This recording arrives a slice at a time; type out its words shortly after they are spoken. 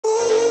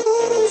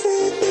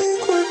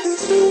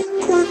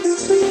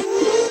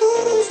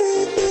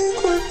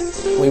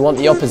We want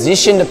the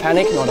opposition to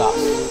panic, not us.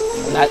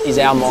 And that is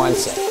our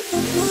mindset.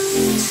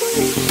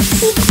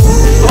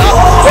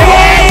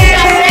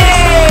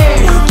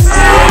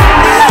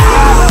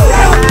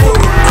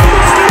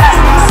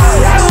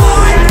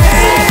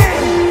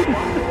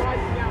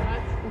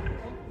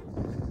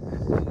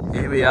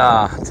 Here we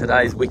are,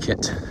 today's wicket.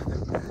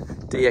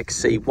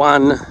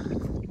 DXC1,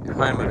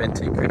 home of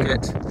NT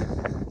Cricket.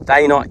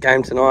 Day-night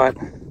game tonight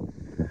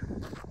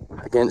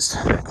against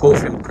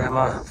Caulfield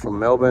Grammar from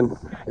Melbourne.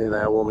 There they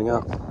are warming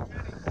up.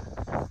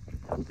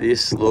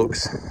 This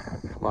looks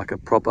like a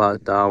proper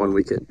Darwin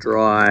wicket,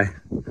 dry.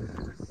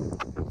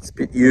 It's a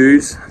bit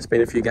used, it's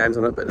been a few games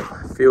on it, but it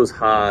feels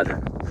hard.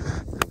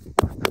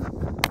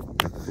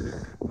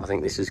 I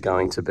think this is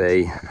going to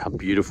be a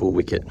beautiful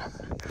wicket.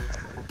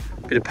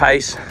 Bit of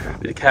pace,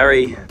 bit of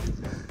carry,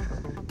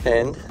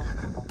 and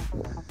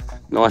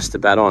nice to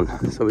bat on.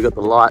 So we've got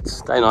the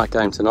lights, day-night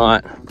game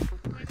tonight.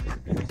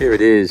 Here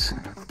it is.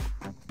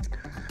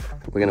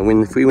 We're going to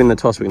win. If we win the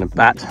toss, we're going to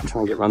bat,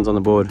 try and get runs on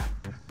the board.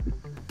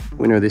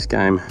 Winner of this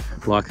game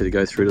likely to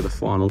go through to the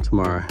final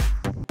tomorrow.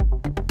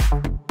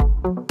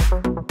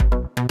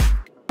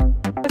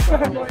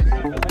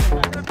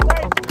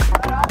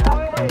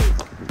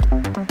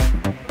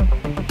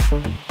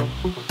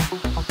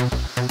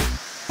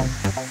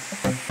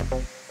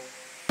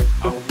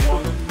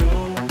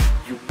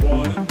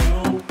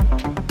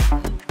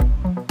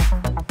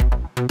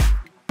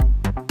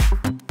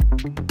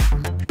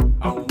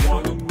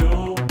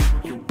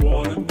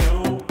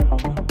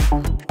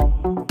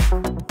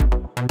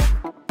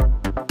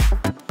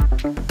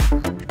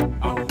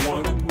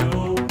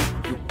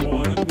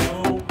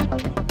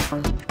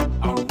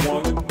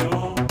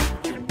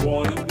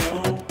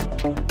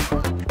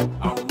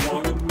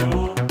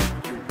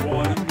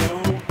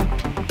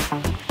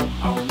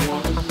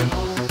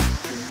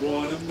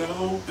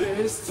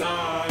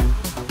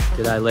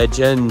 G'day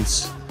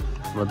legends.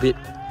 I'm a bit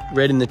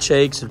red in the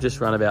cheeks. I've just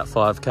run about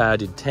 5k. I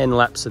did 10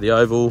 laps of the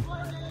oval.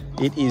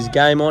 It is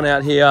game on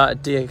out here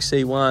at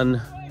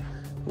DXC1.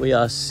 We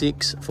are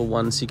 6 for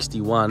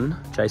 161,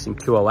 chasing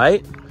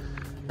 208.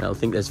 And I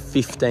think there's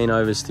 15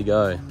 overs to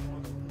go.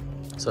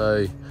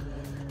 So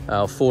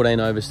 14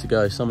 overs to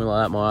go, something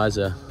like that. My eyes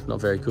are not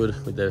very good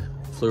with the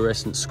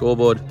fluorescent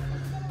scoreboard.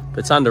 But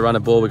it's under run a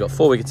ball. We've got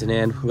 4 wickets in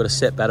hand. We've got a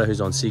set batter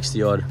who's on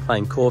 60 odd,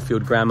 playing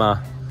Caulfield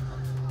Grammar.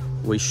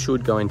 We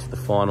should go into the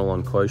final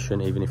on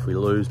quotient even if we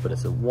lose, but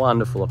it's a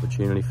wonderful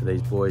opportunity for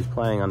these boys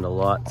playing under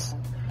lights.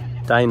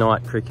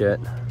 Day-night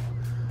cricket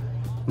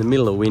in the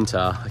middle of winter.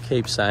 I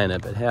keep saying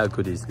it, but how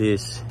good is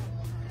this?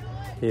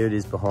 Here it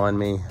is behind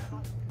me.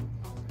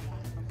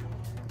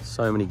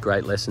 So many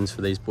great lessons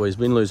for these boys.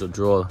 Win, lose or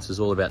draw. This is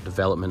all about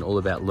development, all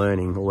about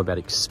learning, all about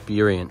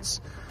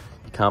experience.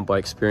 You can't buy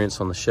experience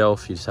on the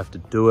shelf, you just have to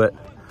do it.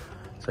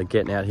 So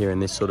getting out here in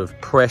this sort of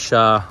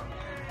pressure,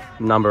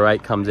 number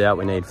 8 comes out,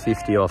 we need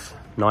 50 off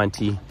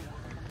 90.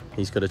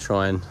 He's got to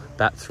try and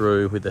bat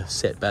through with the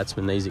set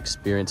batsman. These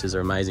experiences are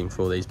amazing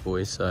for these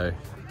boys. So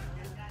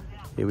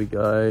here we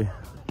go.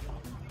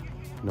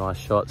 Nice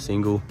shot,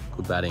 single,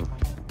 good batting.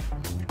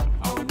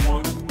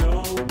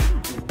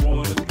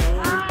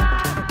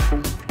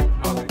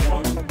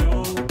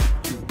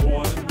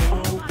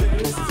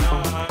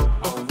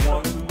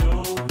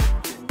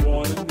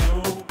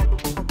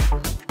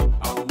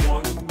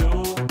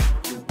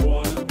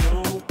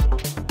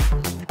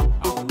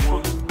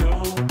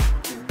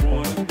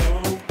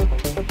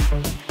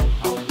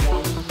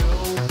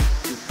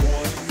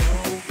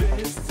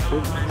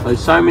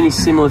 So many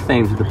similar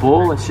themes with the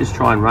ball. Let's just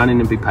try and run in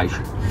and be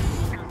patient.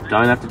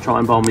 Don't have to try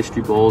and bowl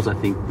mystery balls. I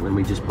think when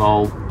we just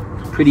bowl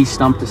pretty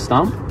stump to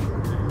stump,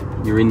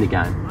 you're in the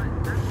game.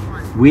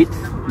 Width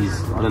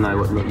is, I don't know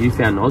what you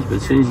found, Noz, but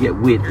as soon as you get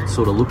width, it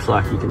sort of looks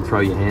like you can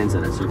throw your hands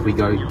at it. So if we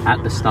go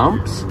at the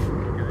stumps,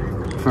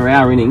 for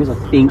our innings, I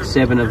think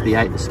 7 of the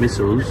 8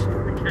 dismissals,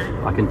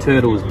 I can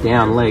turtles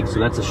down leg, so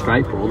that's a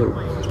straight ball.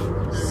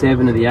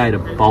 7 of the 8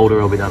 are bowled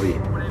or LBW.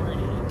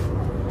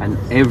 And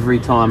every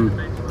time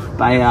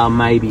Bayar,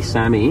 maybe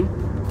Sammy,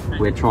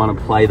 we're trying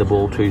to play the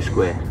ball too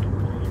square.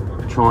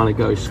 We're trying to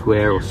go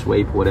square or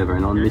sweep or whatever,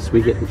 and on this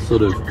wicket it's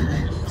sort of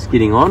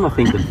skidding on. I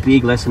think the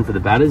big lesson for the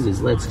batters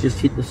is let's just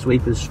hit the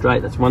sweepers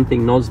straight. That's one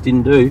thing Noz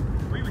didn't do.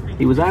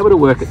 He was able to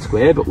work it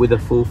square, but with a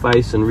full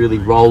face and really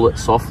roll it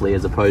softly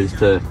as opposed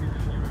to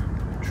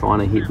trying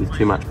to hit with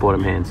too much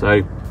bottom hand.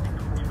 So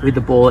with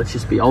the ball, let's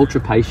just be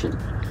ultra patient.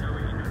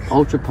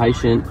 Ultra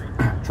patient,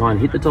 try and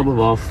hit the top of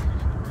off.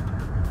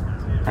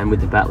 And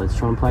with the bat, let's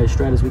try and play as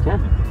straight as we can.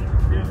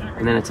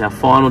 And then it's our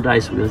final day,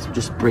 so let's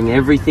just bring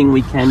everything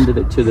we can to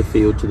the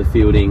field, to the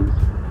fielding,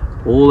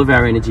 all of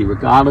our energy,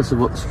 regardless of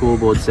what the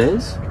scoreboard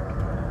says.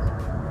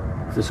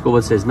 If the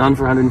scoreboard says none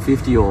for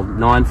 150 or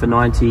 9 for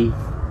 90,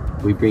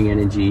 we bring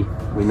energy.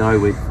 We know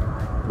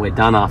we're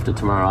done after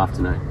tomorrow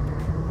afternoon.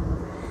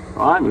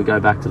 All right, we go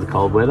back to the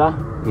cold weather,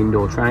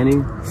 indoor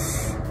training,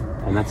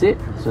 and that's it.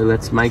 So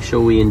let's make sure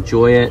we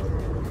enjoy it,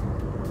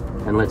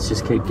 and let's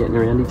just keep getting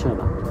around each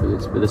other.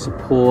 But the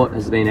support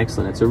has been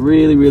excellent. It's a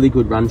really, really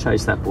good run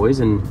chase, that, boys,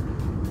 and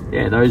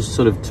yeah, those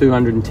sort of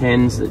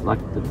 210s, that, like,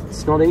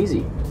 it's not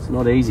easy. It's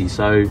not easy.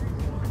 So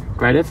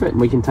great effort,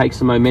 and we can take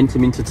some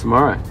momentum into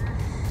tomorrow.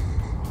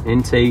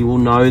 NT will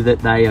know that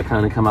they are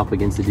going to come up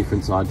against a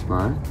different side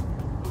tomorrow.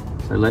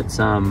 So let's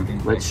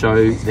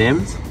show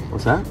them.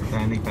 What's that? They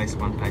only face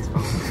one pace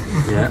ball.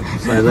 Yeah.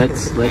 So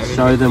let's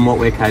show them what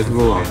we're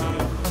capable of.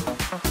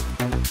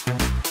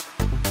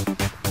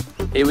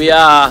 Here we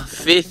are,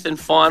 fifth and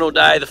final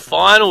day. The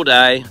final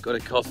day. Got a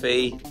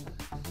coffee.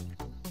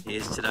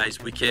 Here's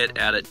today's wicket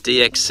out at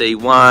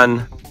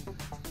DXC1.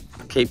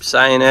 I keep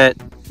saying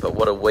it, but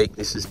what a week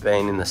this has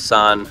been in the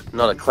sun.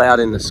 Not a cloud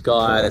in the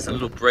sky. There's a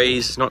little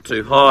breeze, not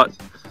too hot.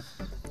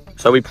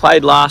 So we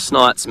played last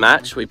night's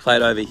match. We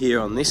played over here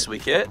on this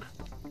wicket,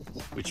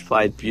 which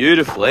played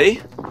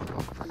beautifully.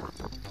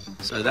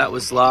 So that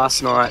was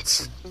last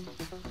night's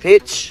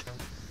pitch.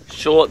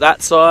 Short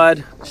that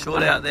side,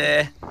 short out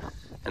there.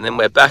 And then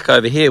we're back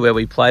over here where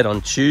we played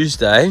on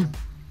Tuesday.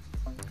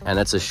 And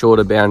it's a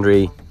shorter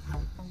boundary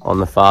on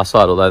the far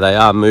side, although they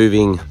are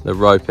moving the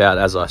rope out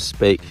as I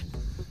speak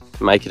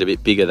to make it a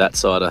bit bigger that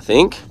side, I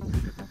think.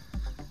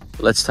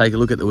 But let's take a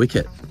look at the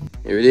wicket.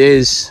 Here it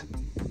is.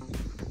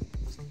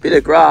 Bit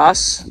of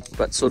grass,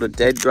 but sort of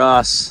dead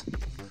grass.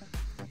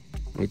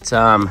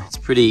 It's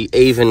pretty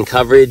even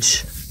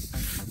coverage.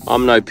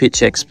 I'm no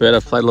pitch expert.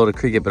 I've played a lot of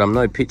cricket, but I'm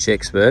no pitch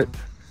expert.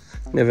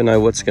 Never know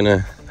what's going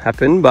to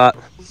happen, but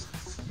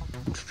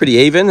it's pretty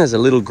even. There's a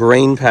little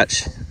green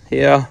patch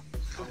here,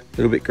 a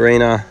little bit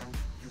greener,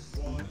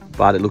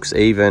 but it looks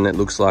even. It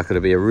looks like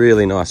it'll be a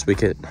really nice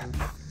wicket.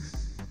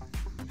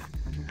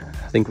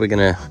 I think we're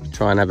going to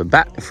try and have a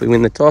bat if we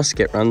win the toss,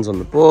 get runs on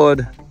the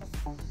board.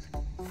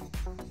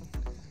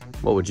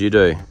 What would you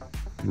do?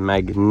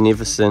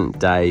 Magnificent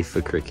day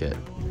for cricket.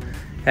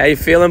 How you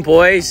feeling,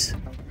 boys?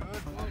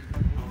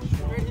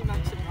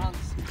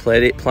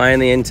 Playing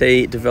the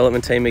NT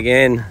development team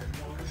again.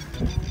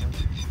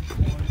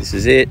 This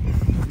is it.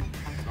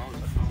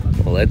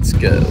 Well, let's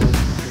go.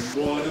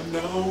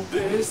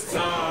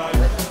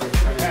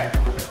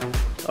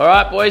 All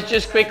right, boys,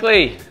 just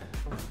quickly.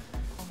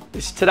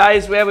 Today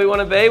is where we want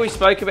to be. We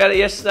spoke about it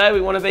yesterday.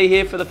 We want to be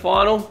here for the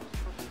final.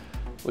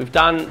 We've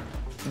done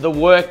the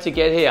work to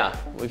get here.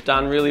 We've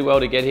done really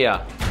well to get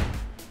here.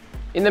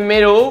 In the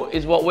middle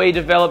is what we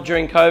developed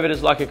during COVID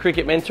as like a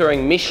cricket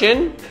mentoring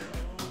mission.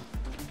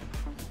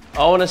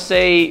 I want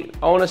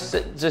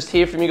to just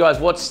hear from you guys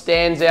what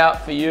stands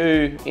out for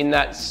you in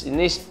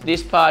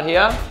this part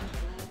here,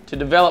 to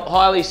develop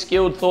highly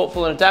skilled,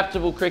 thoughtful and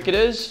adaptable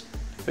cricketers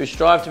who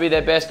strive to be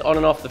their best on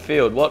and off the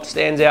field. What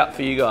stands out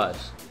for you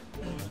guys?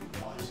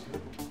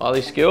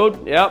 Highly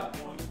skilled, yep.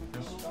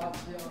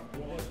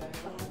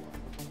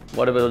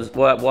 Why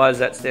does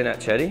that stand out,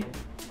 Chatty?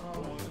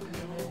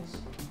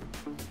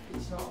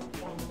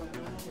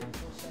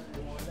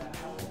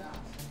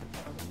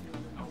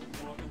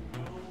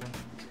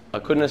 I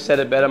couldn't have said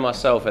it better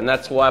myself, and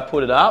that's why I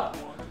put it up,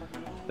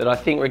 that I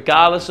think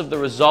regardless of the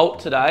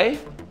result today,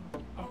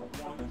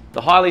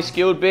 the highly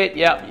skilled bit,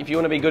 yeah, if you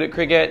want to be good at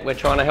cricket, we're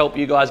trying to help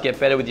you guys get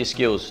better with your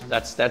skills.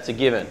 That's a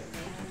given.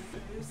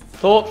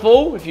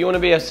 Thoughtful, if you want to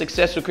be a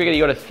successful cricketer,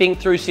 you've got to think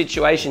through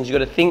situations, you've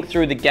got to think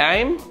through the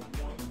game.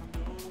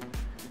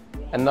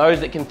 And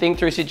those that can think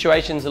through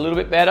situations a little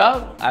bit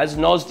better, as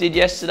Noz did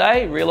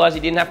yesterday, realise he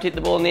didn't have to hit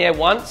the ball in the air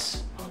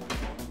once,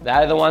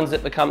 they're the ones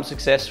that become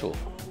successful.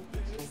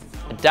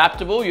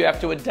 Adaptable, you have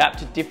to adapt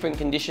to different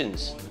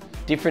conditions,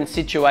 different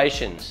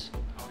situations.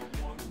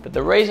 But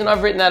the reason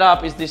I've written that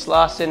up is this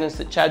last sentence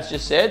that Chad's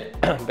just said,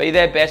 be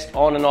their best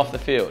on and off the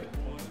field.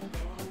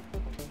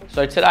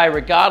 So today,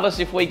 regardless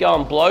if we go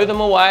and blow them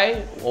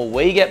away, or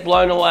we get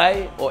blown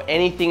away, or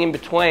anything in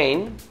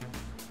between,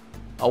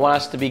 I want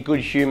us to be good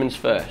humans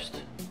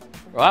first.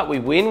 Right? We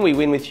win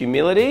with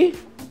humility.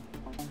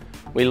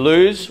 We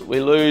lose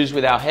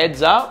with our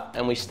heads up,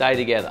 and we stay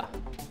together.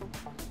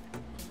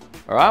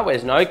 All right,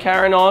 there's no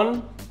carrying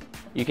on.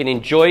 You can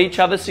enjoy each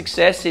other's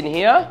success in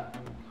here,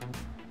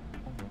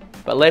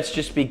 but let's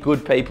just be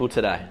good people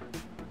today.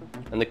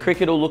 And the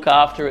cricket will look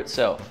after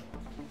itself.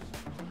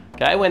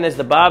 Okay, when there's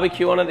the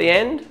barbecue on at the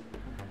end,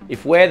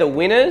 if we're the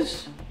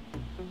winners,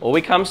 or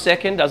we come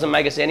second, doesn't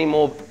make us any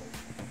more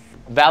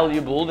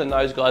valuable than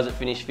those guys that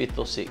finish 5th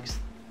or 6th.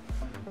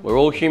 We're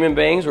all human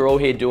beings, we're all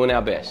here doing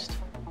our best.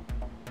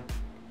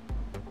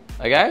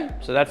 Okay,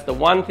 so that's the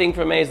one thing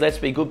for me, is let's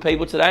be good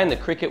people today, and the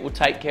cricket will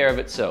take care of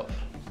itself.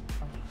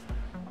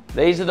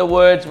 These are the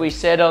words we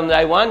said on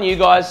day one. You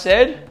guys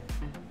said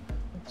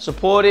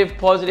supportive,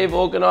 positive,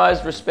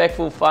 organised,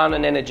 respectful, fun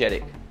and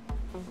energetic.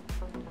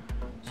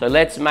 So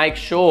let's make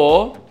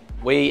sure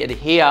we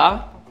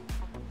adhere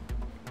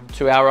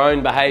to our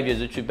own behaviours,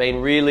 which we've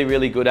been really,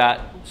 really good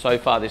at so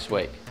far this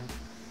week.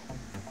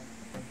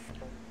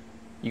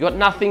 You got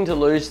nothing to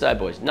lose today,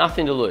 boys.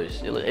 Nothing to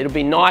lose. It'll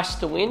be nice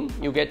to win.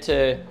 You'll get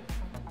to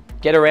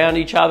get around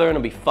each other and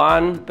it'll be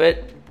fun, but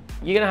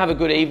you're going to have a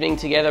good evening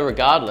together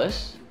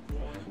regardless.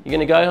 You're going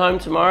to go home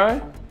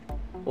tomorrow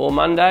or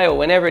Monday or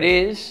whenever it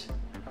is,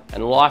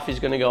 and life is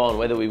going to go on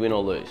whether we win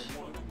or lose.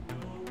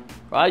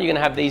 Right? You're going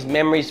to have these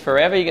memories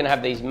forever. You're going to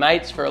have these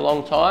mates for a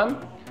long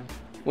time.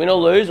 Win or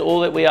lose, all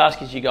that we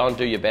ask is you go and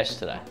do your best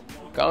today.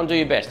 Go and do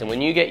your best. And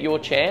when you get your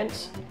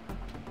chance,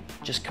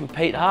 just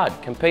compete hard.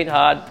 Compete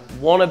hard.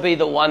 Want to be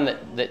the one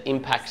that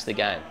impacts the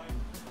game.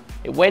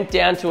 It went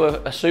down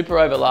to a super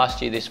over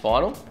last year, this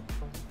final.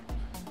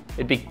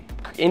 It'd be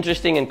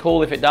interesting and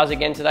cool if it does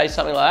again today,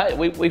 something like that.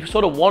 We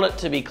sort of want it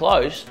to be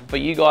close for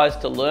you guys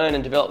to learn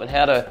and develop and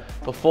how to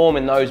perform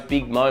in those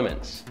big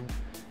moments.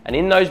 And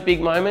in those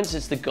big moments,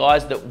 it's the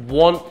guys that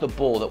want the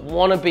ball, that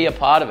want to be a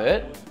part of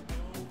it,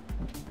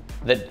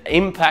 that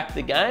impact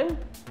the game,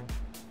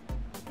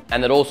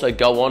 and that also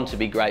go on to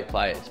be great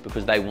players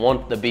because they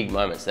want the big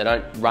moments. They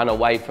don't run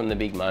away from the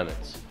big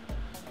moments.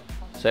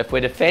 So if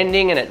we're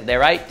defending and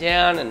they're 8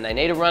 down and they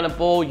need to run a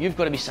ball, you've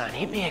got to be saying,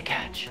 hit me a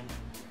catch,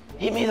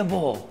 hit me the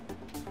ball.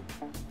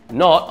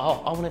 Not,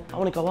 oh, I want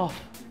to go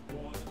off.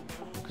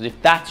 Because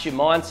if that's your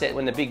mindset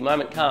when the big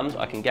moment comes,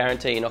 I can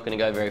guarantee you're not going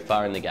to go very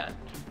far in the game.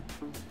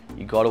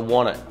 You've got to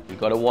want it.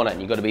 You've got to want it.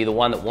 And you've got to be the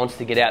one that wants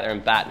to get out there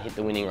and bat and hit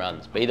the winning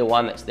runs. Be the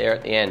one that's there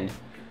at the end,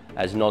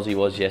 as Nozzy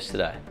was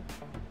yesterday.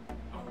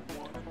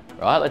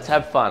 Right, let's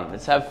have fun.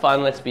 Let's have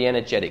fun. Let's be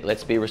energetic.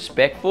 Let's be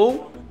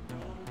respectful.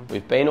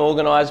 We've been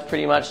organised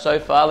pretty much so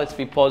far. Let's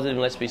be positive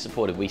and let's be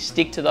supportive. We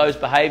stick to those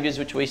behaviours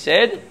which we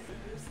said.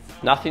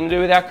 Nothing to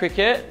do with our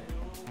cricket,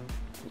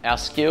 our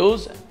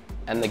skills,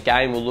 and the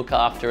game will look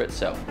after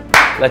itself.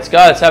 Let's go.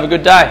 Let's have a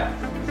good day.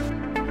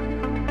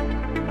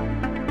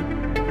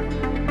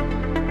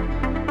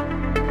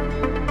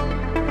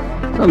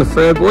 On the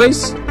fur,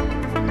 boys.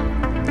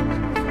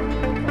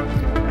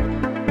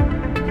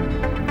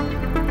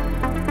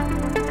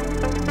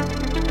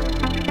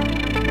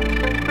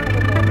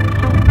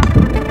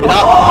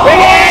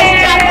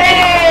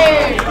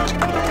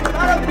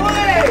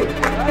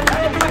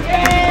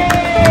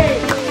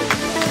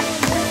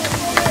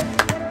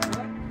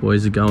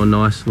 Boys are going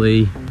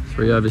nicely.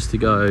 3 overs to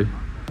go.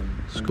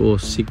 Score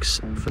 6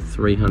 for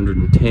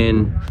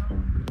 310.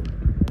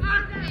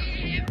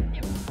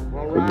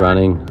 Good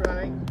running.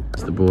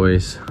 It's the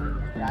boys.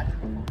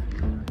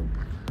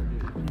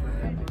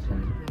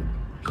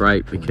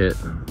 Great wicket.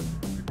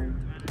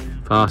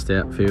 Fast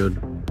outfield.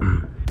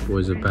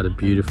 Boys have batted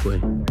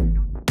beautifully.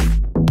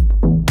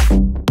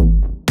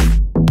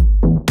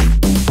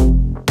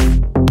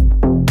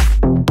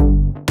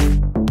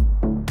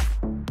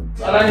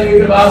 I don't think we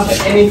could have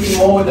asked for anything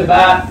more with the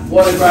bat.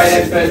 What a great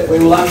effort. We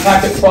will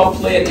unpack it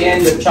properly at the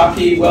end of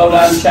Chucky. Well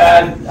done,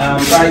 Chad.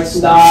 Great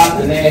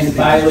start. And then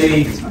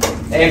Bailey,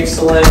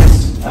 excellent.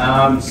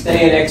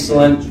 Stan,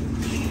 excellent.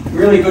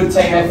 Really good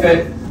team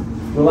effort.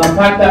 We'll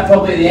unpack that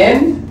probably at the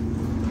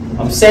end.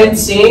 I'm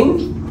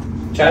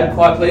sensing, Chad,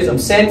 quite pleased, I'm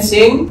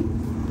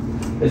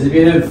sensing there's a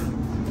bit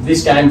of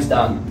this game's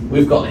done.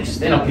 We've got this.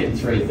 They're not getting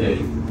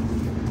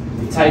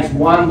 330. It takes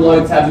one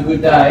bloke to have a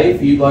good day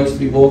for you blokes to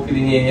be walking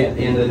in here at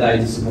the end of the day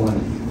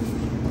disappointed.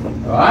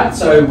 Alright,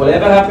 so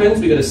whatever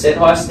happens, we've got to set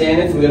high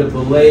standards, we've got to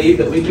believe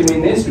that we can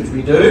win this, which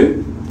we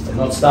do, and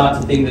not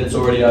start to think that it's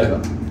already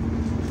over.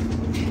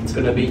 It's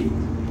going to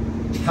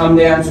come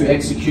down to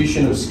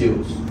execution of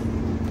skills.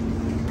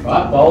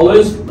 Right,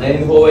 bowlers,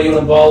 landing the ball where you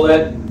want to bowl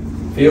it,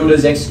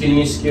 fielders executing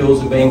your skills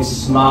and being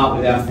smart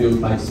with our field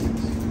placings.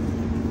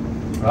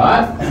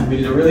 Right, we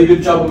did a really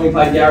good job when we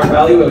played Yarra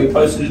Valley where we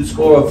posted a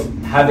score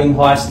of having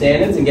high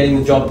standards and getting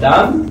the job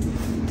done.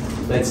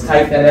 Let's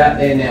take that out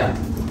there now.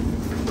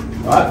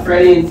 Right,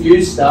 Freddie and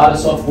Fuse start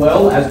us off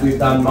well as we've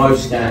done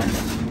most games.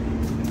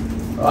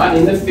 Right,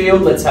 in the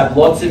field, let's have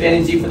lots of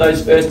energy for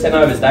those first 10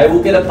 overs. They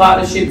will get a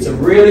partnership. It's a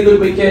really good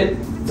wicket.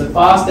 It's a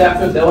fast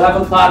outfield. They'll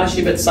have a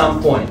partnership at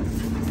some point.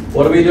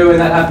 What do we do when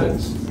that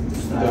happens?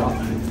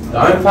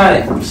 Don't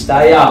panic. We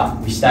stay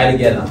up. We stay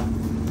together.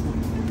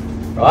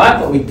 Right,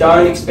 but we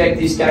don't expect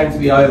this game to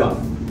be over.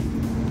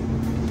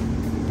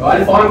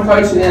 Right, if I'm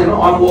coaching them,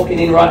 I'm walking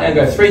in right now and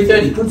go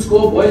 330, good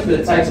score boys, but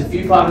it takes a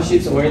few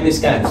partnerships and we're in this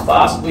game. It's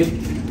fast,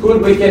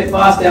 good wicket,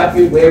 fast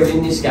outfield, we're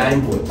in this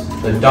game boys.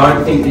 So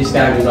don't think this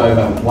game is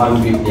over,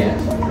 150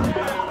 out.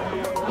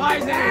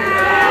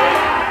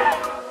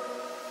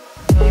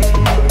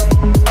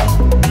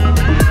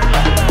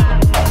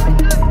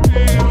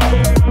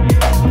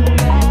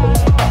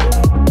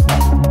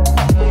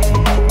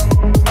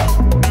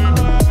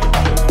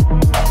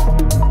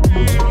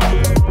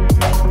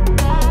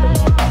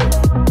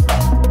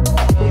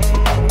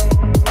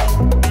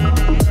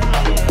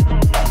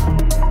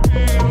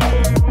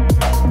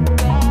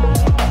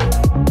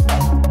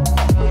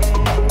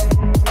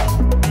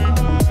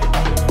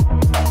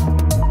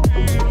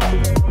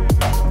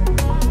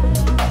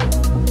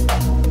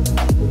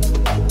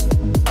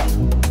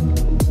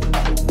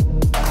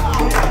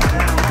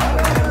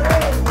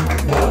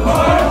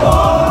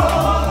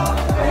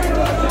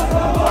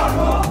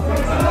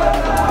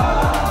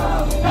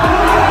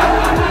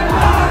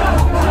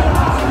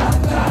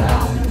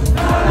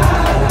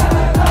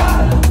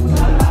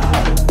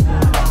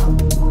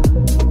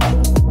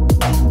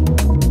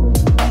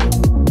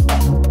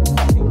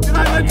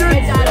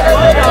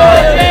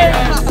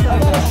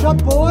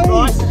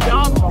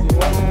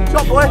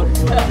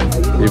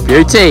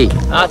 UT.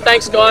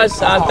 Thanks guys,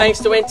 thanks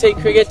to NT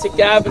Cricket, to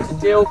Gab and to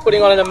Dill,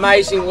 putting on an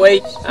amazing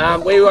week.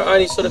 We were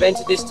only sort of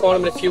entered this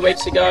tournament a few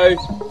weeks ago,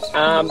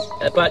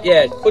 but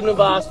yeah, couldn't have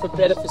asked for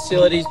better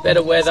facilities,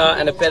 better weather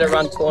and a better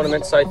run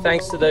tournament, so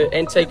thanks to the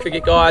NT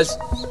Cricket guys.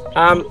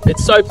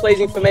 It's so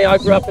pleasing for me. I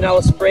grew up in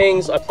Alice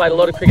Springs, I played a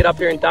lot of cricket up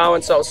here in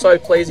Darwin, so it was so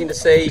pleasing to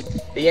see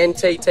the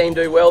NT team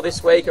do well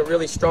this week, a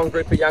really strong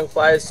group of young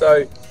players,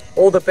 so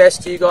all the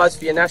best to you guys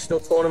for your national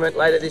tournament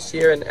later this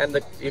year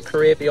and your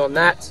career beyond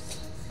that.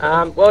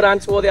 Well done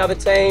to all the other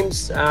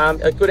teams.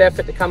 A good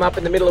effort to come up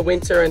in the middle of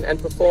winter and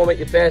perform at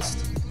your best.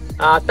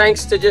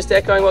 Thanks to, just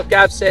echoing what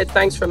Gav said,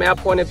 thanks from our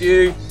point of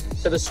view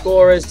to the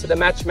scorers, to the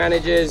match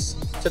managers,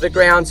 to the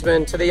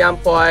groundsmen, to the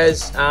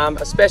umpires.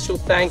 A special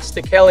thanks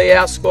to Kelly,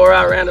 our scorer.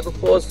 A round of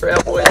applause for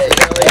our boys.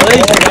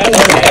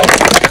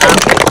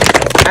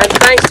 And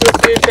thanks to a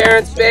few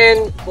parents,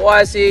 Ben,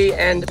 Wisey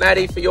and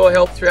Maddie, for your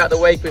help throughout the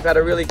week. We've had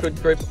a really good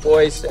group of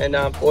boys, and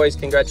boys,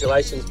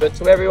 congratulations. But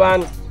to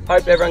everyone,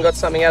 hope everyone got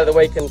something out of the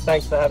week, and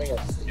thanks for having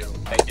us. Yeah,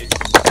 thank you.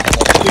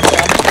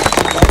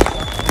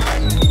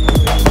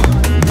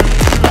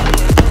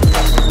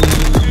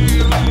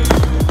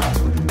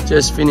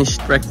 Just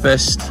finished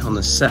breakfast on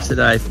the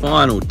Saturday,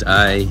 final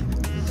day.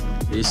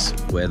 This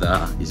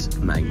weather is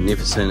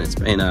magnificent. It's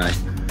been an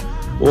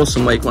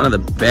awesome week. One of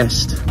the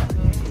best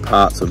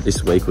parts of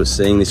this week was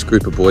seeing this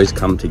group of boys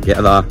come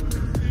together.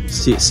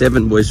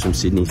 7 boys from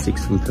Sydney,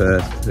 6 from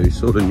Perth, who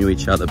sort of knew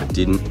each other but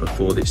didn't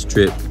before this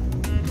trip.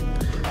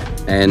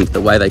 And the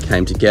way they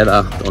came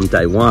together on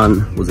day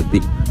one was a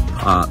big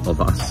part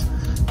of us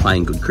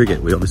playing good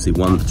cricket. We obviously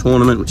won the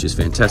tournament, which is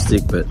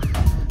fantastic, but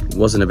it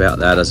wasn't about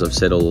that, as I've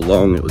said all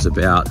along. It was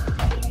about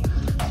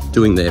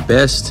doing their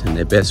best, and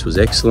their best was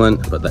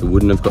excellent, but they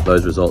wouldn't have got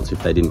those results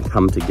if they didn't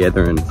come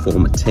together and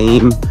form a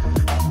team.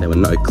 There were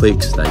no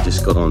clicks, they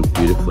just got on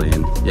beautifully,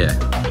 and yeah,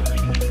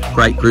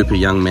 great group of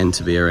young men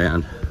to be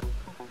around.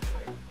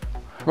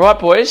 Right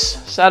boys,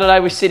 Saturday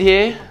we sit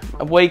here,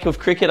 a week of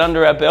cricket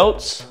under our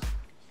belts.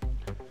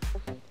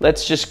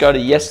 Let's just go to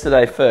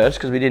yesterday first,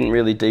 because we didn't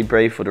really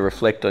debrief or to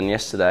reflect on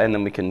yesterday, and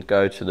then we can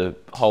go to the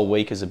whole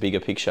week as a bigger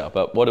picture.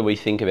 But what do we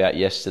think about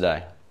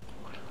yesterday?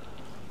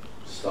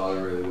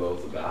 Started really well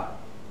with the bat.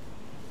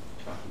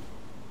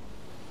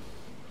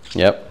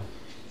 Yep.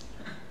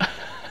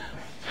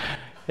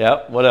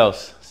 Yep, what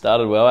else?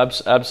 Started well,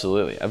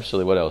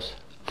 absolutely. What else?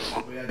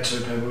 We had 2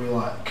 people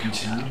who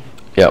continued.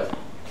 Yep.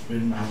 We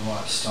didn't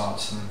have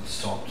starts and then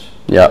stopped.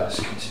 Yep.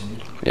 Just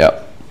continued.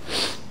 Yep.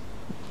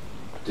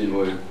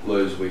 Didn't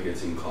lose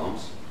wickets in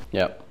comps.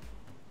 Yep.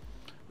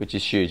 Which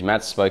is huge.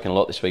 Matt's spoken a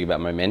lot this week about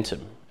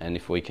momentum, and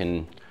if we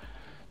can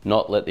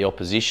not let the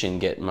opposition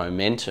get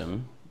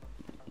momentum,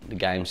 the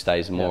game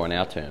stays more on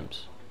our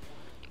terms.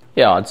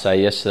 Yeah, I'd say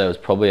yesterday was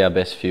probably our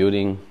best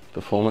fielding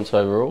performance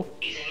overall.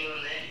 Is anyone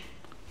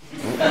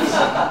there?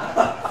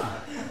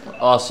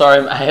 Oh,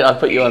 sorry mate, I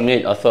put you on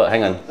mute. I thought,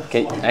 hang on,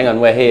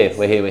 we're here.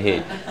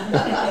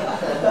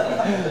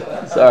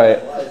 Sorry.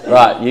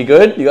 Right, you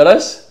good? You got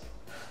us?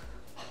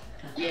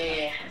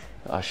 Yeah.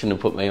 I shouldn't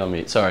have put me on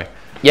mute, sorry.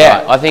 Yeah,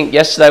 right. I think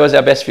yesterday was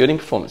our best fielding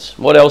performance.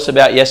 What else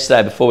about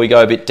yesterday before we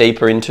go a bit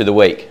deeper into the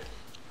week?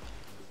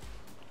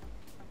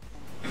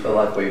 I feel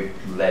like we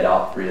led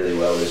up really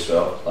well as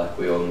well. Like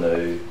we all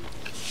knew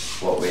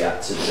what we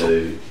had to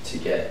do to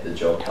get the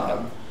job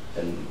done,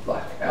 and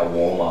like our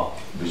warm-up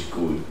was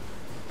good.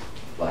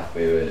 Like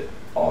we were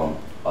on,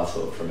 I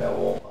thought, from our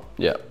warm-up.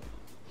 Yeah.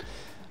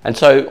 And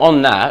so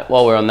on that,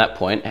 while we're on that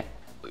point,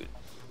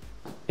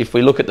 if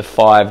we look at the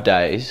 5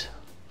 days,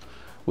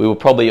 we were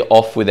probably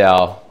off with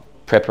our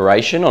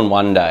preparation on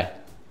one day,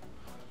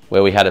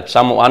 where we had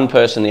one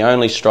person, the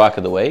only strike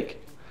of the week,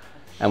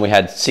 and we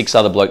had 6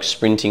 other blokes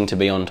sprinting to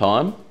be on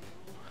time.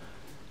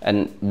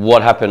 And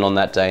what happened on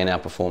that day in our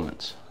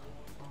performance?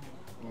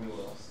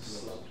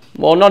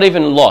 Well, not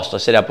even lost, I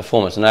said our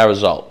performance and our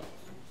result.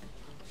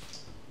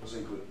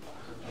 Wasn't good.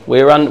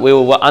 We were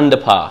under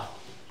par.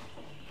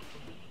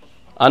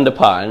 Under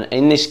par. And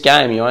in this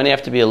game, you only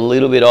have to be a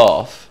little bit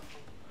off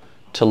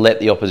to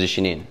let the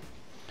opposition in.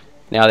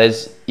 Now,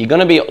 you're going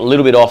to be a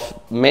little bit off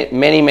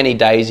many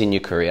days in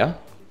your career,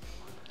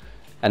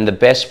 and the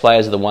best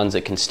players are the ones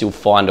that can still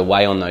find a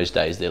way on those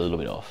days they're a little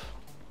bit off.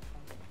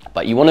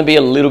 But you want to be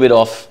a little bit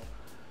off,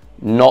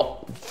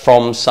 not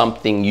from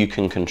something you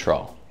can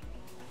control.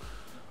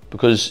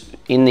 Because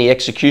in the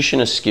execution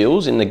of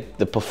skills, in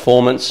the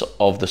performance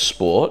of the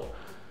sport,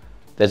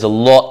 there's a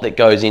lot that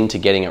goes into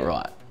getting it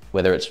right.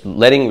 Whether it's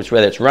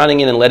running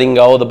in and letting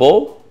go of the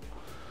ball,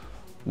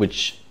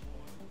 which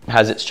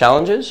has its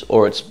challenges,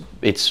 or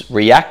it's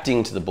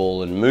reacting to the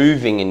ball and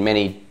moving in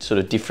many sort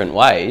of different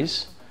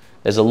ways.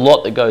 There's a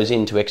lot that goes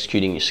into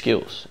executing your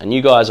skills, and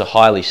you guys are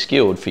highly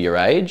skilled for your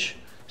age.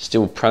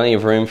 Still plenty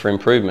of room for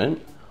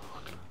improvement,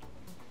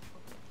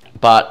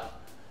 but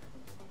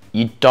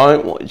you're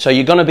going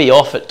to be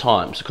off at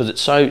times because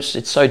it's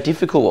so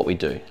difficult what we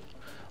do.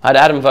 I had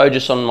Adam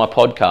Voges on my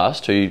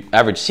podcast, who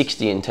averaged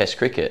 60 in Test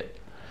cricket,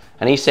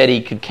 and he said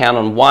he could count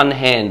on one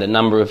hand the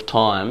number of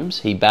times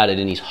he batted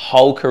in his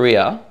whole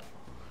career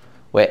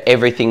where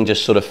everything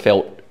just sort of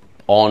felt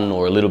on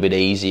or a little bit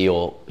easy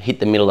or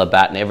hit the middle of the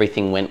bat and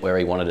everything went where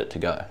he wanted it to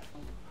go.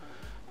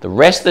 The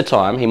rest of the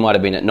time, he might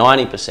have been at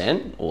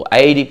 90% or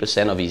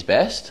 80% of his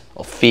best,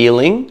 or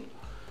feeling,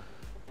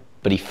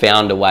 but he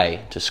found a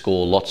way to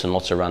score lots and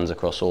lots of runs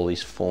across all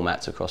these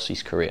formats across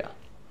his career.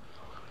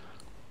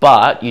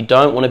 But you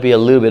don't want to be a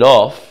little bit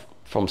off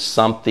from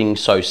something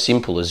so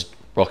simple as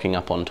rocking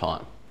up on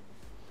time,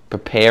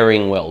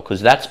 preparing well,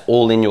 because that's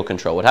all in your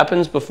control. What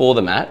happens before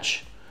the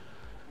match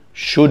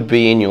should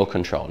be in your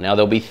control. Now,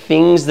 there'll be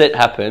things that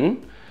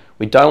happen.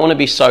 We don't want to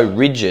be so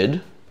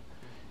rigid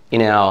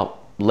in our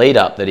lead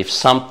up that if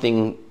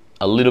something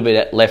a little bit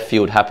at left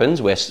field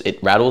happens where it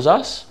rattles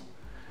us,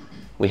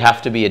 we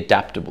have to be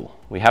adaptable.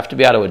 We have to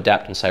be able to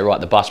adapt and say,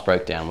 right, the bus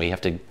broke down. We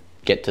have to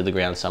get to the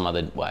ground some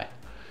other way.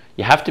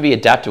 You have to be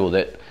adaptable,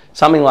 that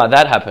something like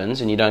that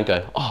happens and you don't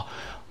go, oh,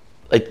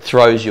 it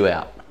throws you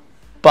out.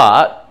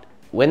 But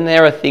when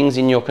there are things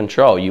in your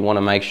control, you want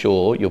to make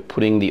sure you're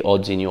putting the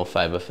odds in your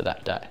favour for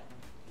that day.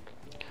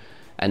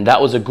 And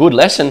that was a good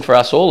lesson for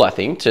us all, I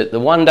think. The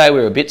one day we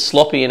were a bit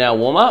sloppy in our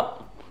warm-up,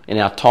 in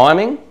our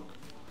timing,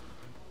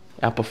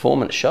 our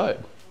performance showed.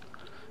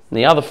 And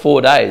the other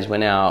 4 days,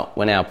 when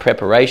our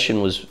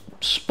preparation was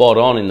spot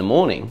on in the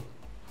morning,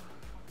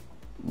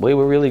 we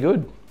were really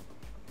good.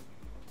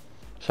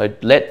 So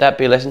let that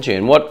be a lesson to you.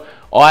 And what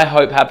I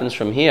hope happens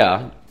from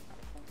here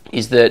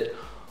is that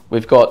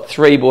we've got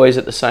 3 boys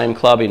at the same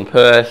club in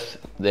Perth.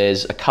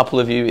 There's a couple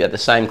of you at the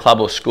same club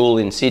or school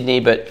in Sydney,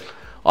 but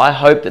I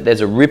hope that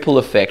there's a ripple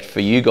effect for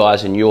you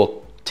guys and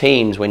your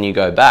teams when you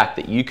go back,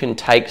 that you can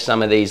take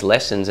some of these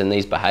lessons and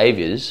these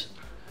behaviours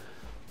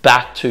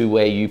back to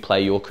where you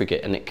play your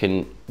cricket, and it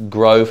can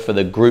grow for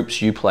the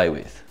groups you play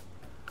with,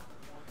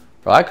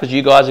 right? Because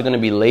you guys are going to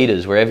be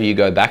leaders wherever you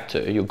go back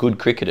to. You're good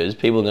cricketers.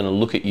 People are going to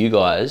look at you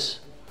guys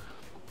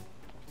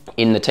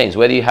in the teams.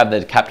 Whether you have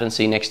the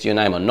captaincy next to your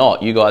name or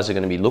not, you guys are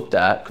going to be looked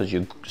at because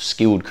you're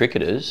skilled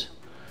cricketers.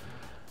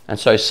 And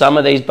so some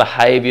of these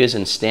behaviours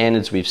and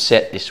standards we've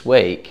set this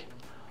week,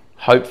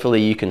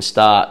 hopefully you can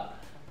start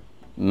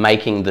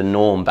making the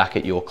norm back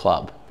at your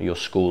club, your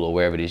school, or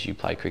wherever it is you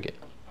play cricket,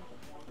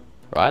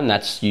 right? And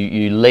that's,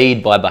 you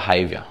lead by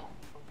behaviour.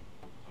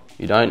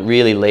 You don't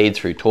really lead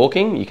through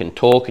talking. You can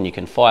talk and you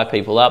can fire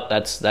people up.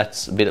 That's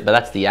a bit, but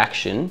that's the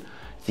action.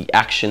 It's the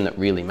action that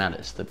really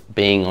matters. The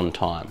being on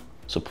time,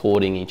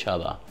 supporting each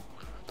other,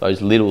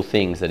 those little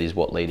things. That is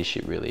what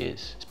leadership really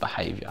is. It's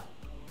behaviour.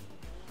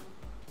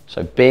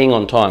 So being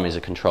on time is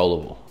a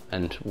controllable.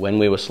 And when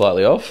we were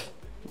slightly off,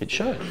 it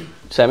showed.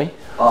 Sammy?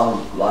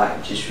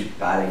 Like, just with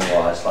batting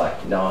wise,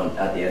 like, knowing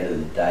at the end of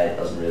the day it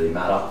doesn't really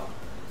matter.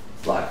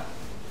 Like,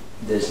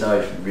 there's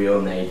no real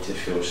need to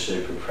feel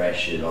super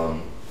pressured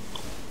on,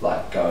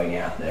 like, going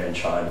out there and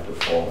trying to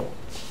perform.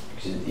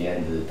 Because at the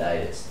end of the day,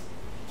 it's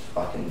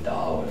fucking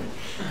Darwin.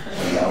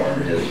 And no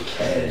one really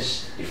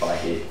cares if I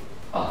hit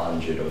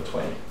 100 or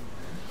 20.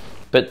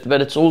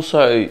 But it's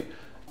also,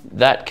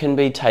 that can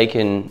be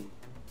taken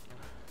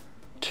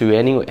to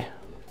anywhere,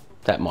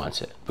 that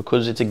mindset,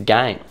 because it's a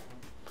game.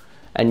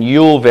 And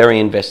you're very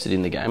invested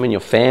in the game and your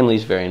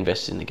family's very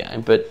invested in the game,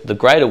 but the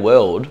greater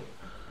world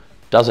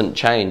doesn't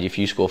change if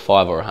you score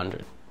 5 or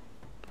 100.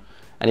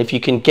 And if you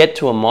can get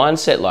to a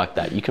mindset like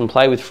that, you can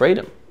play with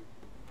freedom,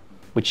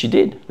 which you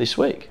did this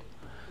week.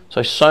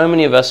 So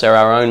many of us are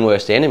our own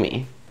worst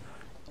enemy,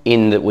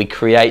 in that we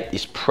create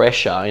this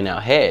pressure in our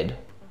head,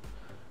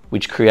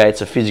 which creates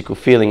a physical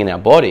feeling in our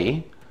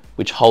body,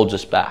 which holds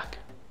us back.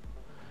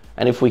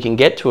 And if we can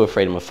get to a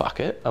freedom of fuck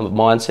it, a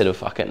mindset of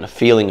fuck it, and a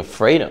feeling of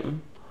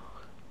freedom,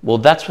 well,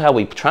 that's how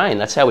we train,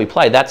 that's how we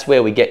play. That's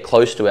where we get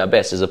close to our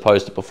best, as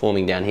opposed to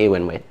performing down here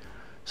when we're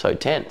so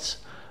tense.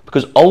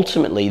 Because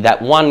ultimately,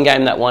 that one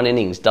game, that one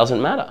innings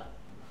doesn't matter.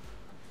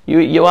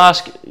 You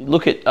ask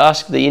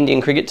the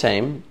Indian cricket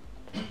team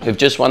who've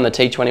just won the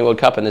T20 World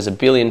Cup, and there's a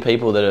billion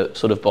people that are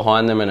sort of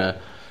behind them, and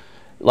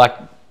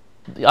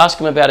ask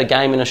them about a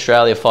game in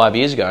Australia 5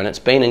 years ago, and it's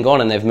been and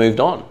gone, and they've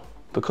moved on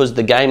because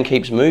the game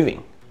keeps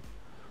moving.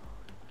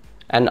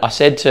 And I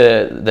said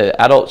to the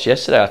adults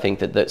yesterday, I think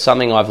that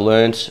something I've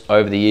learned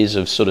over the years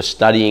of sort of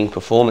studying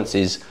performance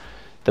is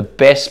the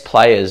best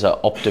players are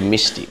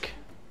optimistic.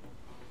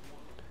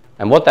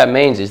 And what that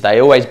means is they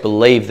always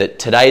believe that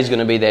today is going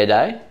to be their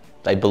day.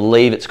 They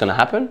believe it's going to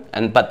happen,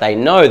 but they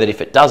know that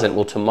if it doesn't,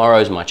 well,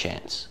 tomorrow's my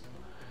chance.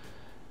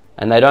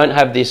 And they don't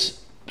have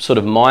this sort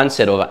of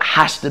mindset of it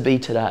has to be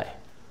today,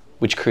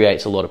 which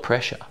creates a lot of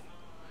pressure.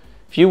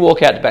 If you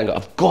walk out to bat and go,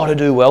 I've got to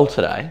do well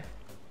today,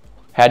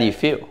 how do you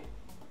feel?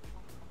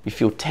 You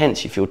feel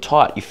tense, you feel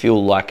tight, you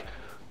feel like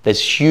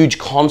there's huge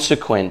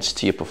consequence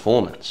to your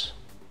performance.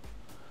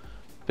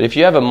 But if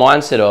you have a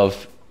mindset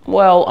of,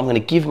 well, I'm going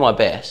to give my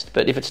best,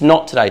 but if it's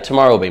not today,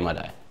 tomorrow will be my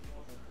day,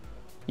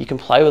 you can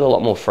play with a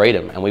lot more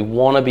freedom. And we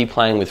want to be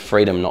playing with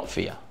freedom, not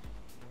fear.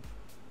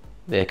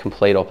 They're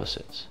complete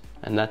opposites.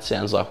 And that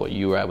sounds like what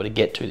you were able to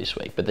get to this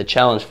week. But the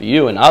challenge for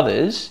you and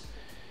others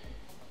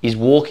is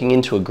walking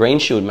into a Green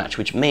Shield match,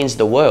 which means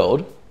the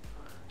world.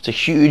 It's a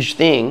huge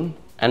thing,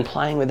 and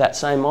playing with that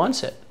same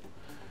mindset.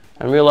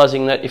 And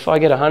realising that if I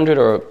get 100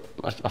 or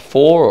a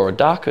 4 or a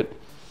duck,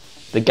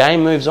 The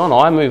game moves on,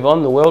 I move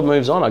on, the world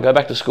moves on. I go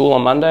back to school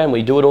on Monday and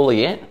we do it all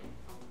again.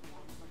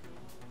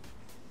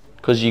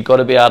 Because you've got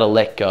to be able to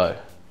let go.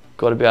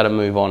 Got to be able to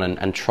move on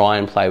and try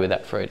and play with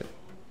that freedom.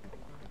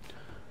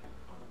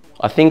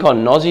 I think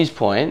on Nozzy's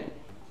point,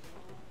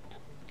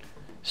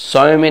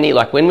 so many,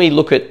 like when we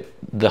look at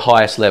the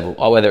highest level,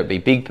 whether it be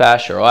Big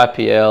Bash or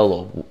IPL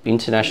or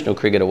international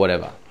cricket or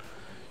whatever,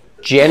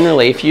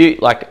 generally if you,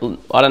 like,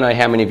 I don't know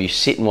how many of you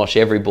sit and watch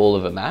every ball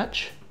of a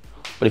match,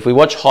 but if we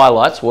watch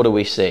highlights, what do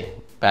we see?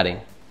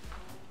 Batting.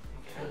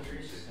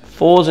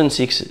 4s and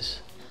 6s,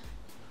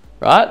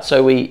 right?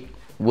 So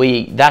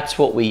that's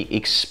what we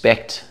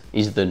expect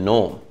is the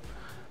norm.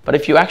 But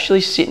if you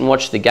actually sit and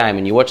watch the game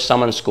and you watch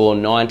someone score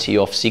 90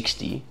 off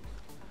 60,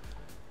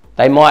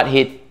 they might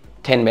hit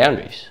 10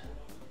 boundaries.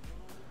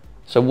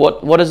 So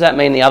what does that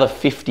mean the other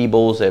 50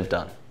 balls they've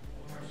done?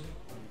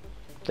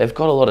 They've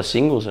got a lot of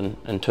singles and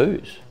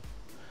 2s.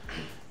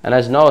 And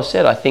as Noah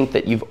said, I think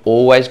that you've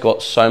always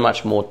got so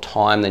much more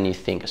time than you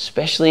think,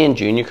 especially in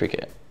junior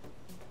cricket,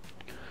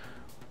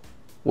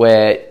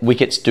 where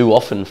wickets do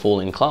often fall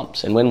in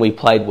clumps. And when we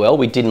played well,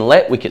 we didn't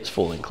let wickets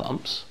fall in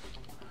clumps.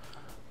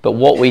 But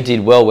what we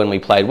did well when we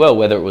played well,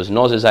 whether it was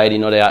Noz's 80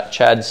 not out,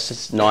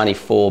 Chad's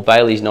 94,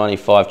 Bailey's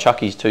 95,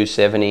 Chucky's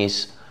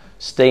 270s,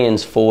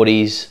 Stian's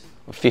 40s,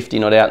 50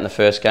 not out in the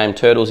first game,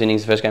 Turtle's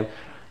innings the first game,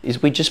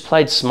 is we just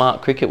played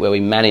smart cricket where we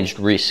managed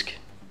risk.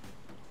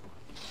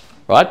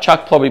 Right?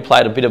 Chuck probably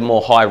played a bit of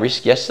more high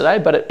risk yesterday,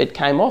 but it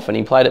came off and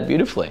he played it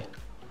beautifully.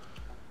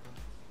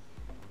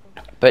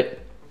 But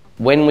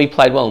when we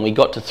played well and we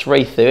got to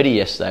 330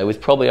 yesterday with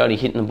probably only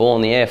hitting the ball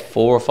in the air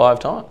 4 or 5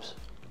 times.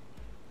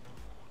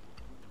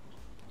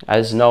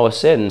 As Noah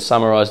said and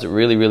summarised it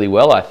really, really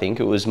well, I think,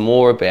 it was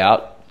more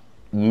about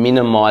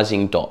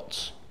minimising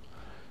dots.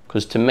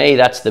 Because to me,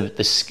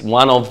 that's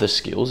one of the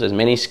skills. There's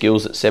many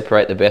skills that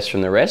separate the best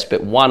from the rest,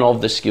 but one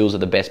of the skills of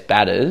the best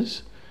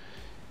batters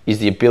is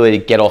the ability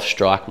to get off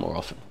strike more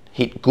often.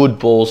 Hit good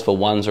balls for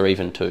 1s or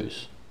even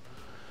 2s.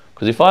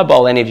 Because if I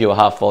bowl any of you a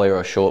half volley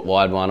or a short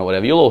wide one or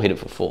whatever, you'll all hit it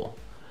for 4.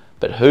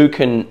 But who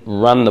can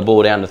run the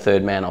ball down to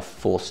third man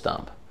off 4th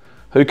stump?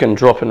 Who can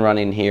drop and run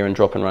in here and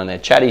drop and run there?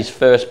 Chatty's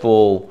first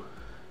ball,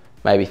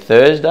 maybe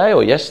Thursday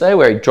or yesterday,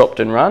 where he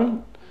dropped and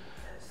run.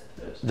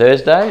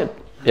 Thursday,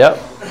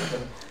 yep.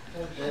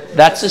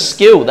 That's a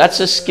skill. That's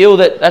a skill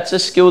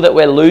that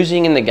we're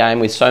losing in the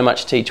game with so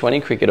much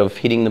T20 cricket of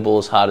hitting the ball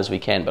as hard as we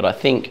can. But I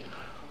think,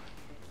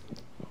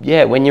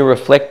 yeah, when you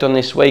reflect on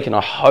this week, and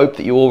I hope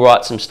that you all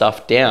write some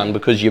stuff down,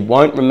 because you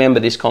won't remember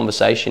this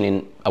conversation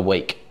in a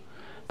week.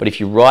 But if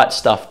you write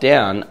stuff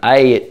down,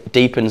 A, it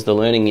deepens the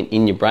learning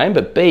in your brain,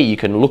 but B, you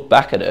can look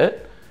back at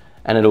it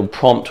and it'll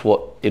prompt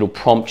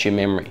your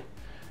memory.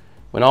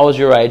 When I was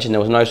your age and there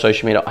was no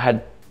social media, I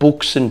had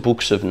books and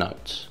books of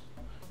notes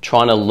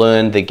trying to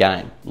learn the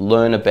game,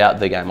 learn about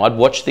the game. I'd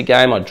watch the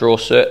game, I'd draw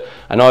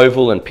an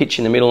oval and pitch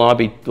in the middle, and I'd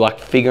be like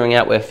figuring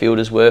out where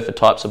fielders were for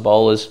types of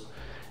bowlers,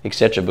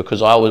 etc.,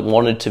 because I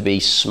wanted to be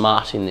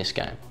smart in this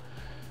game.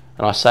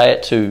 And I say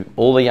it to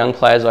all the young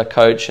players I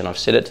coach, and I've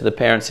said it to the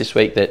parents this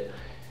week, that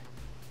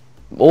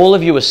all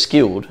of you are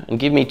skilled, and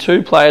give me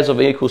 2 players of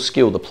equal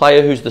skill. The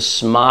player who's the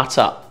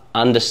smarter,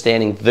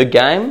 understanding the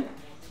game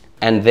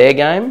and their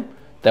game,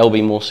 they'll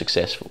be more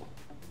successful.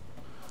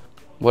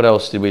 What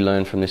else did we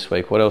learn from this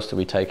week? What else did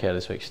we take out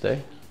this week,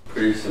 Steve?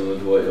 Pretty similar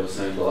to what you're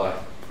saying, but like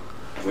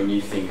when you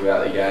think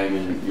about the game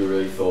and you're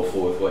really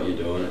thoughtful with what you're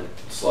doing, it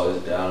slows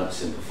it down, it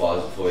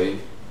simplifies it for you.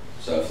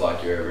 So if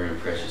like you're ever in a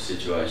pressure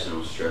situation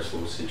or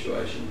stressful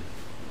situation,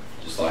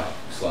 just like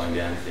slowing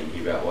down and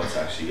thinking about what's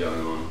actually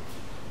going on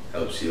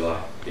helps you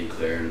like be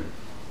clear and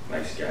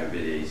makes the game a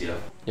bit easier.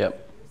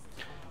 Yep.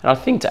 And I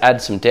think to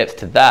add some depth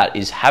to that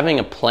is having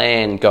a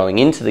plan going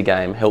into the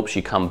game helps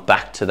you come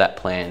back to that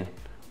plan.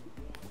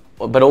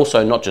 But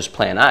also not just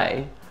plan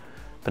A,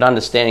 but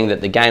understanding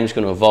that the game's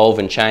going to evolve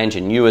and change,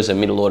 and you as a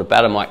middle order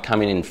batter might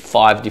come in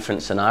 5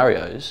 different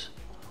scenarios.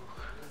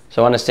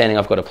 So understanding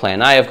I've got a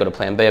plan A, I've got a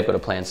plan B, I've got a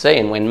plan C,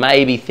 and when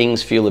maybe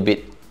things feel a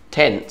bit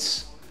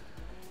tense,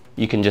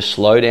 you can just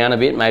slow down a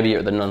bit. Maybe you're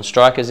at the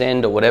non-striker's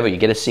end or whatever, you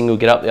get a single,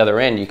 get up the other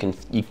end, you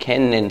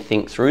can then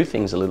think through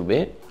things a little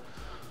bit.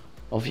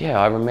 Of yeah,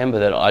 I remember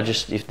that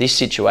if this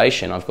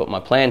situation, I've got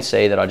my plan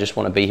C that I just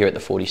want to be here at the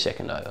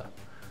 42nd over.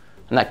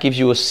 And that gives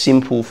you a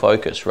simple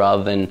focus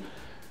rather than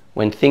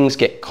when things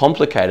get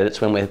complicated,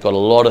 it's when we've got a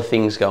lot of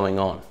things going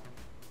on.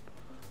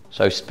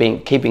 So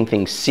keeping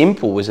things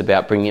simple was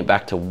about bringing it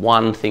back to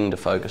one thing to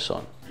focus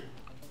on.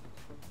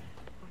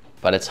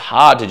 But it's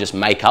hard to just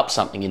make up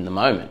something in the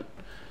moment.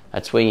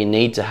 That's where you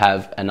need to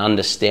have an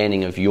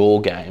understanding of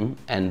your game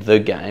and the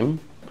game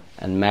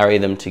and marry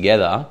them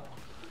together.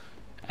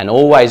 And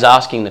always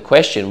asking the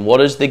question, what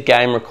does the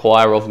game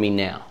require of me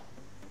now?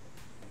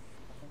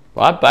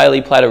 Right?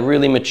 Bailey played a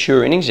really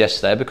mature innings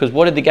yesterday because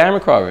what did the game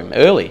require of him?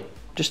 Early,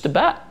 just to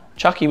bat.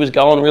 Chucky was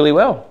going really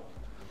well.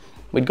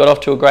 We'd got off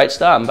to a great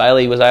start and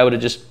Bailey was able to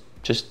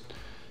just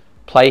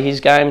play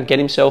his game, get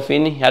himself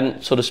in. He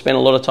hadn't sort of spent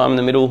a lot of time in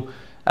the middle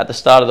at the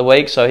start of the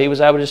week, so he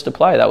was able just to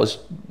play. That was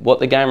what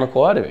the game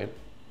required of him.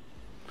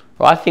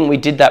 I think we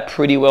did that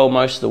pretty well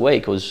most of the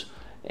week. Was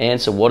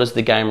answer, what does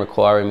the game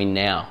require of me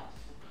now?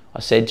 I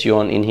said to you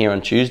in here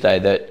on Tuesday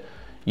that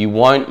you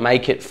won't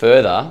make it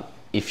further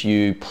if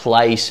you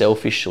play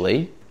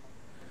selfishly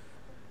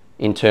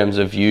in terms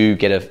of you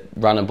get a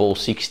run a ball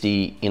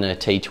 60 in a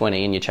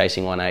T20 and you're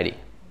chasing 180.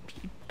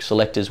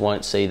 Selectors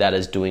won't see that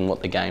as doing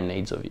what the game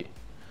needs of you.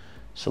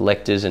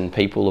 Selectors and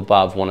people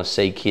above want to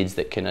see kids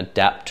that can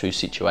adapt to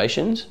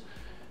situations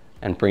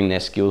and bring their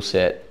skill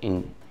set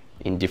in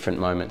different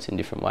moments, in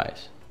different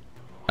ways.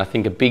 I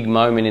think a big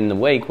moment in the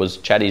week was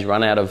Chatty's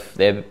run out of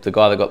the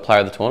guy that got player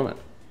of the tournament.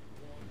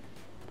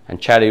 And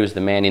Chatty was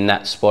the man in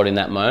that spot in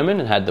that moment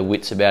and had the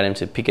wits about him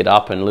to pick it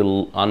up and a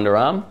little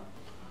underarm.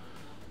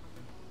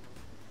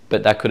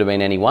 But that could have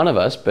been any one of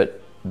us,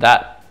 but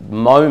that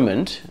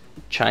moment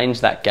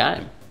changed that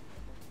game.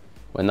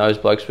 When those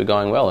blokes were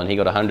going well and he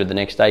got 100 the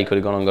next day, he could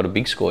have gone and got a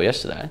big score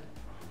yesterday.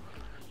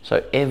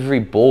 So every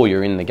ball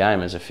you're in the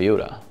game as a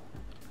fielder.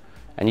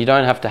 And you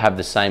don't have to have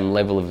the same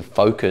level of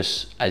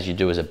focus as you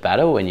do as a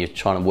batter when you're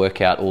trying to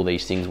work out all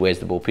these things, where's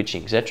the ball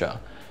pitching,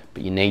 etc.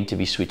 But you need to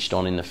be switched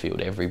on in the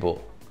field every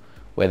ball.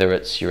 Whether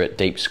it's you're at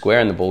deep square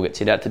and the ball gets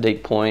hit out to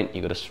deep point,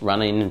 you've got to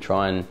run in and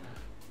try and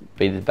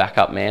be the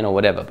backup man or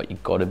whatever, but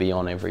you've got to be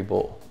on every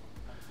ball.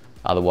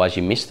 Otherwise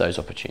you miss those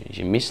opportunities,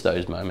 you miss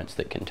those moments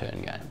that can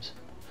turn games.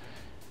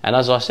 And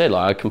as I said,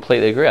 I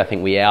completely agree. I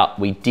think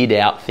we did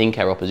outthink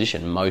our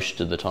opposition most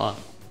of the time.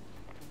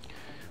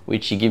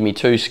 Which you give me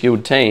two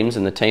skilled teams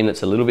and the team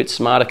that's a little bit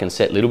smarter can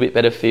set a little bit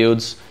better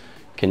fields,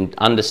 can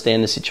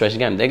understand the situation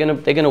game. They're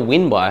gonna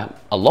win by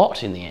a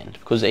lot in the end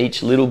because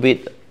each little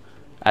bit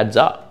adds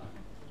up.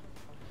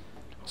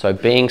 So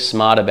being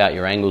smart about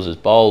your angles as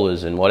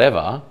bowlers and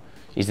whatever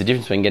is the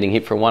difference between getting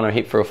hit for a 1 or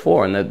hit for a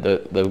 4, and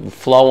the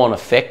flow-on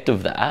effect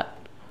of that,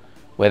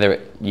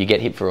 whether you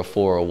get hit for a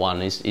 4 or a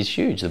 1, is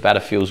huge. The batter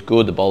feels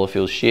good, the bowler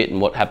feels shit,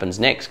 and what happens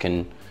next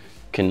can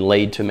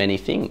lead to many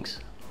things.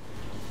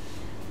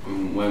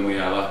 When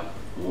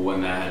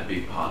they had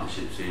big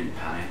partnerships, we didn't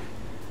panic,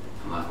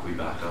 and we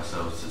backed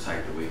ourselves to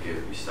take the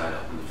wicket. We stayed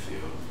up in the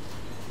field,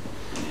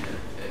 and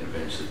it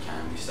eventually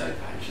came. We stayed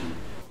patient.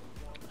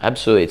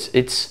 Absolutely,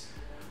 it's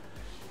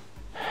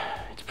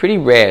pretty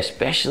rare,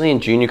 especially in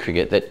junior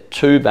cricket, that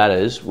two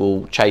batters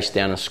will chase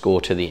down a score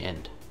to the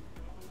end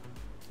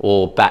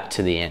or bat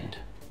to the end.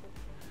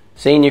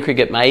 Senior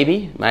cricket,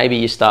 maybe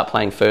you start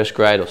playing first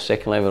grade or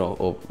second level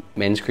or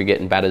men's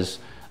cricket and batters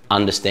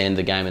understand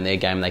the game and their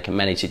game, they can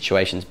manage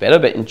situations better.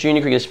 But in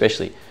junior cricket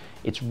especially,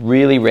 it's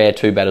really rare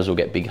two batters will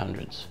get big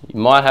hundreds. You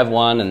might have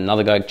one and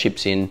another guy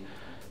chips in,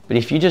 but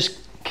if you just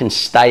can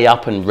stay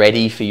up and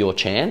ready for your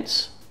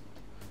chance,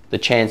 the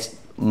chance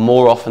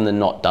more often than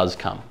not does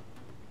come.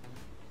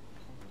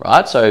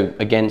 Right? So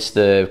against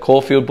the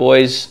Caulfield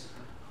boys,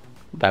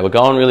 they were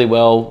going really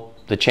well.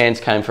 The chance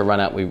came for a run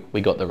out,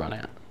 we got the run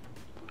out.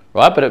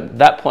 Right? But at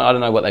that point, I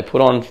don't know what they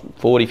put on,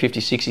 40, 50,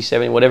 60,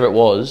 70, whatever it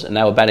was, and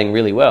they were batting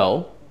really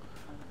well.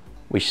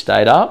 We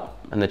stayed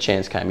up and the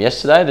chance came.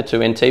 Yesterday, the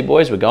two NT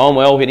boys were going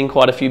well, hitting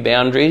quite a few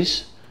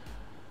boundaries.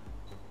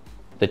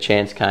 The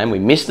chance came. We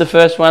missed the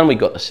first one, we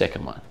got the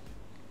second one.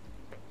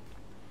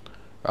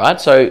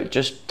 Right? So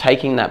just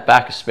taking that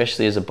back,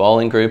 especially as a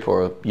bowling group,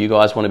 or you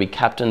guys want to be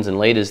captains and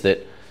leaders,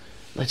 that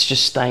let's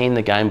just stay in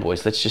the game,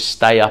 boys. Let's just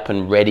stay up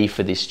and ready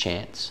for this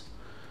chance.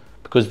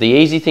 Because the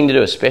easy thing to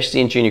do,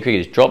 especially in junior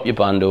cricket, is drop your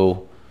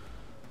bundle,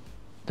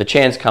 the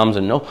chance comes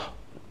and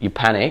you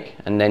panic,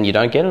 and then you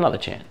don't get another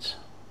chance.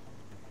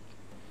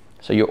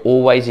 So you're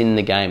always in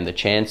the game. The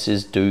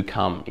chances do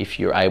come if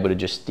you're able to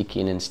just stick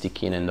in,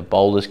 and the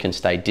bowlers can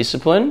stay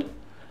disciplined,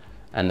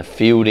 and the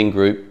fielding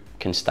group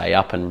can stay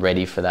up and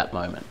ready for that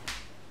moment.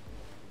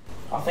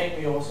 I think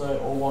we also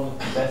all wanted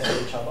the best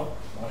for each other.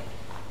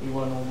 We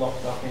weren't all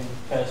locked up in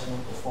personal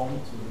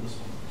performance with this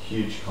one.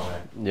 Huge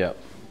comment. Yeah.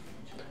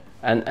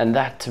 And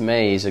that to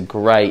me is a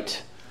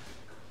great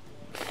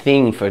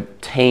thing for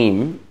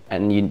team,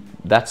 and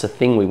that's a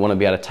thing we want to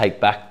be able to take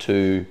back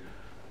to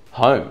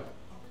home,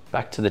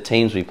 back to the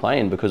teams we play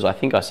in, because I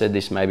think I said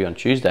this maybe on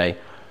Tuesday,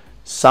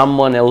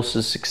 someone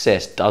else's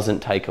success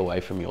doesn't take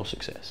away from your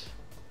success.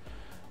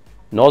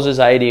 Noz's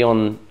 80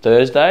 on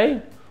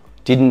Thursday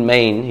didn't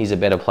mean he's a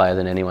better player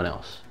than anyone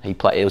else.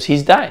 It was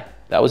his day.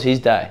 That was his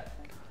day.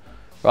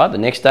 Right? The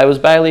next day was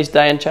Bailey's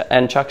day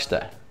and Chuck's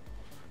day.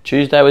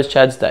 Tuesday was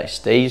Chad's day.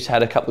 Steve's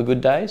had a couple of good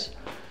days.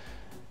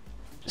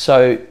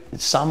 So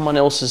someone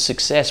else's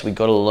success, we've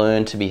got to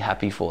learn to be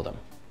happy for them.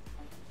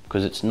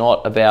 Because it's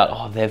not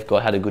about, they've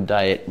had a good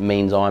day, it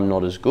means I'm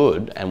not as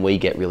good, and we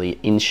get really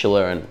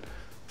insular and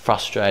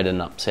frustrated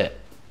and upset.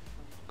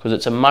 Because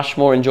it's a much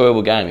more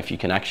enjoyable game if you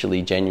can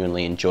actually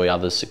genuinely enjoy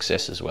others'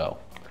 success as well.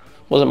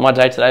 Wasn't my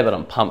day today, but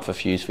I'm pumped for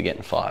Fuse for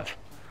getting 5.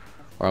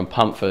 Or I'm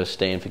pumped for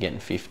Stan for getting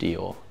 50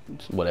 or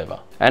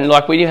whatever. And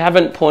we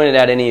haven't pointed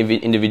out any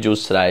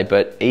individuals today,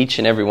 but each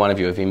and every one of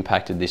you have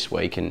impacted this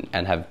week and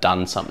have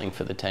done something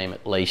for the team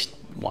at least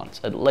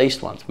once,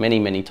 many,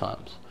 many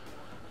times.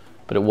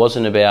 but it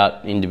wasn't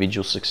about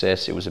individual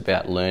success, it was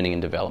about learning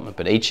and development.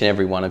 But each and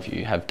every one of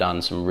you have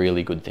done some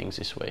really good things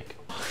this week.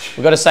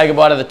 We've got to say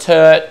goodbye to the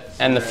Turt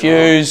and the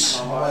Fuse.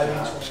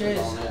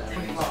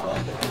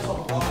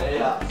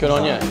 Good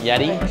on you,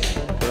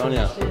 Yaddy. Good on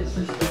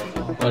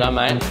you. Well done,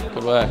 mate.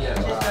 Good work.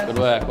 Good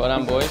work. Well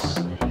done,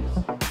 boys.